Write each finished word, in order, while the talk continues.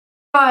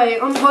Hi,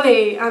 I'm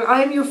Holly and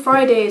I'm your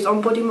Fridays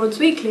on Body Mods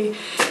Weekly,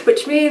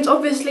 which means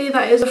obviously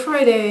that is a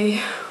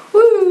Friday.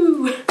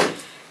 Woo!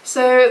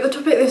 So the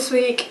topic this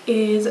week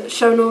is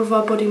showing all of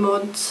our body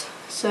mods,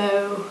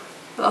 so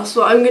that's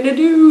what I'm gonna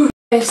do.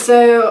 Okay,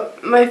 so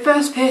my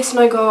first piercing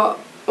I got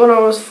when I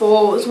was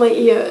 4 was my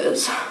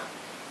ears.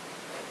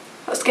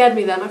 That scared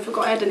me then, I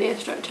forgot I had an ear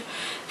stretcher.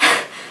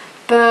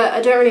 But I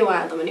don't really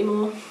wear them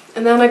anymore.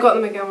 And then I got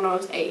them again when I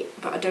was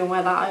 8, but I don't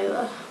wear that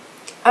either.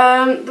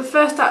 The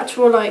first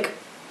actual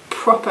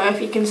proper, if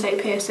you can say,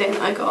 piercing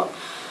I got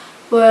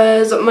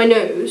was my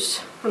nose,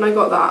 and I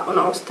got that when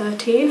I was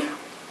 13.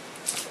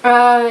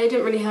 It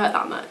didn't really hurt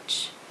that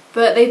much,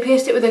 but they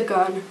pierced it with a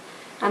gun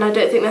and I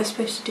don't think they're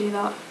supposed to do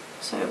that,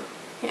 so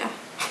yeah.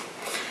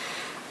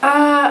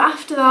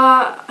 After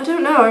that, I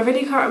don't know, I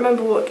really can't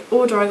remember what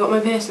order I got my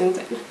piercings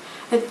in.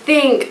 I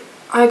think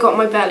I got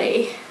my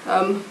belly,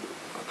 I'll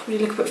probably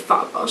look a bit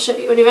fat, but I'll show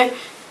you anyway.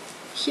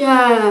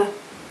 Yeah,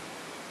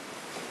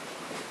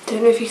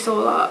 don't know if you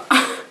saw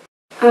that.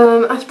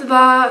 After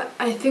that,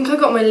 I think I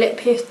got my lip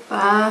pierced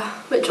there,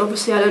 which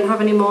obviously I don't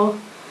have anymore.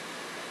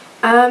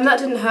 That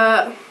didn't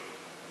hurt.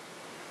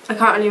 I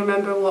can't really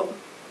remember what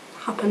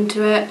happened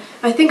to it.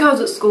 I think I was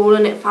at school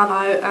and it fell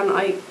out and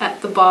I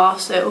ate the bar,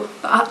 so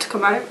that had to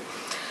come out.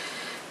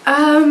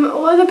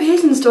 What other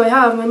piercings do I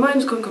have? My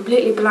mind's gone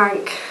completely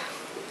blank.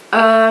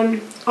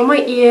 On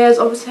my ears,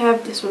 obviously I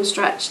have this one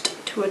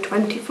stretched to a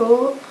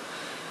 24.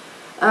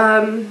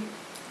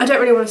 I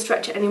don't really want to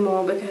stretch it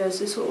anymore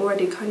because it's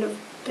already kind of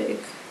big.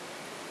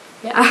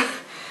 Yeah.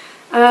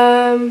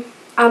 And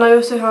I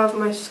also have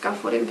my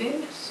scaffolding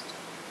pierced,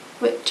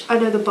 which I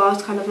know the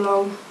bar's kind of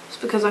long. It's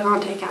because I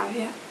can't take it out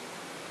yet.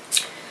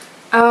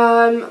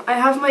 I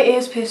have my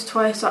ears pierced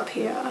twice up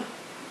here,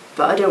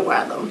 but I don't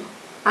wear them.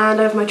 And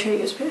I have my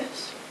tragus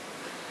pierced.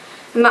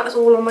 And that's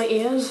all on my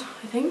ears,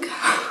 I think.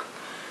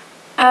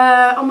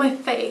 On my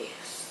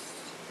face,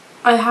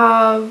 I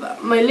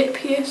have my lip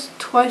pierced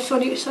twice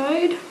on each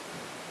side.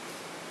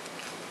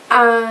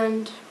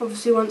 And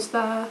obviously once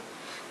there.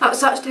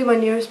 That's actually my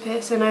newest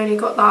piercing. I only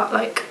got that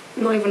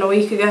not even a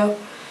week ago.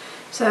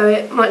 So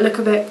it might look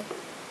a bit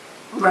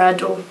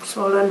red or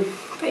swollen,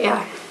 but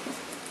yeah.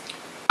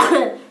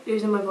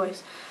 Losing my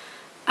voice.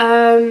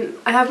 I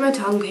have my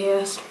tongue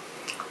pierced.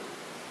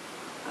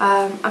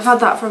 I've had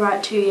that for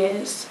about 2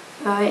 years.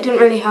 It didn't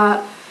really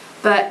hurt,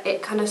 but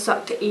it kind of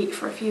sucked to eat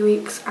for a few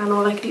weeks and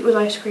all I could eat was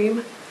ice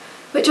cream,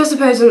 which I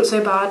suppose isn't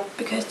so bad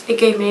because it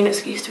gave me an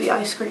excuse to eat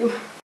ice cream.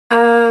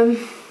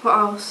 What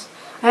else?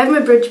 I have my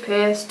bridge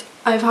pierced.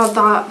 I've had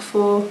that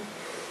for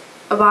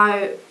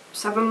about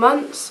 7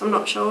 months, I'm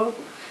not sure.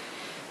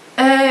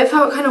 It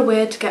felt kind of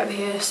weird to get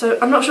pierced, so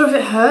I'm not sure if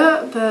it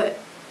hurt, but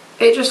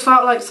it just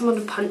felt like someone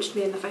had punched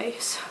me in the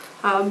face.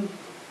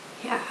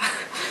 Yeah.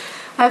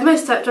 I have my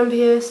septum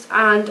pierced,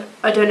 and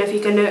I don't know if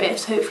you can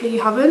notice, hopefully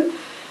you haven't,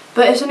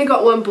 but it's only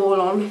got one ball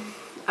on.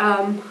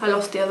 I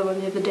lost the other one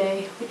the other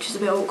day, which is a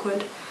bit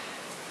awkward,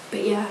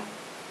 but yeah.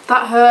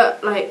 That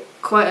hurt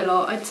quite a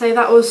lot. I'd say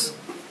that was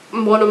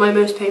one of my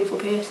most painful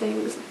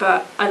piercings,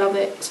 but I love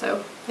it,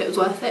 so it was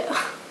worth it.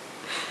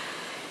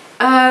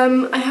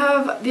 I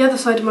have the other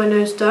side of my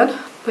nose done,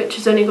 which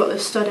has only got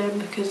this stud in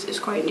because it's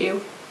quite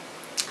new.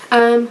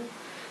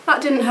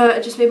 That didn't hurt,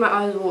 it just made my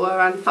eyes water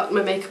and fucked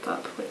my makeup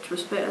up, which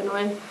was a bit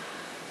annoying.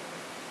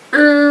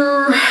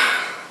 Oh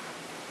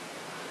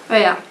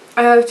yeah,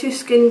 I have 2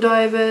 skin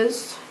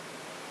divers.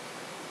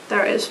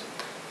 There it is,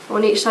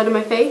 on each side of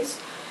my face.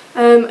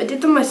 I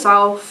did them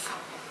myself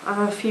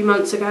a few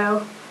months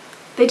ago.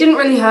 They didn't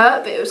really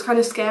hurt, but it was kind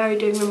of scary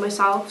doing them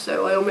myself,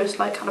 so I almost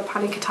had a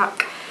panic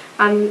attack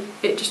and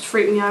it just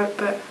freaked me out,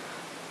 but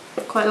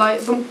I quite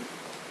like them.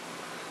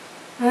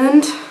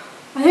 And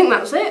I think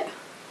that's it.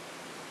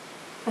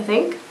 I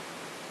think.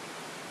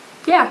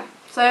 Yeah,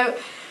 so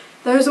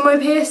those are my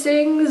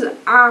piercings,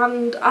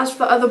 and as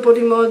for other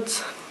body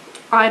mods,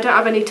 I don't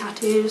have any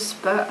tattoos,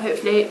 but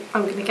hopefully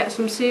I'm going to get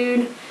some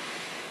soon.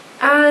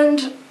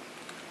 And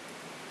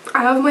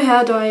I have my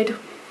hair dyed.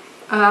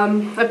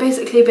 I've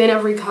basically been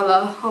every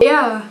colour.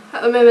 Yeah,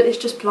 at the moment it's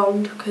just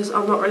blonde because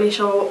I'm not really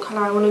sure what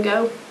colour I want to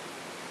go.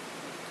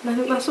 And I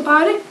think that's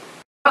about it.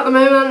 At the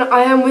moment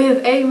I am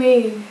with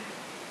Amy.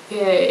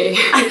 Yay.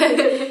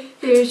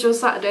 The usual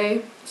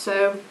Saturday,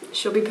 so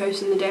she'll be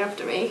posting the day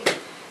after me.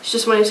 She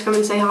just wanted to come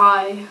and say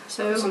hi,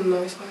 so... That's a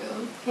nice hi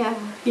then. Yeah,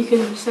 you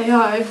can say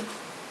hi.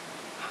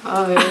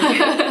 Hi.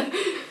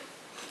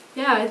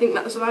 Yeah, I think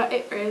that's about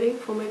it really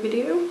for my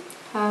video.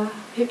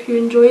 Hope you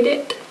enjoyed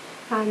it,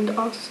 and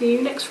I'll see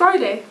you next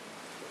Friday.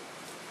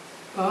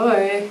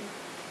 Bye.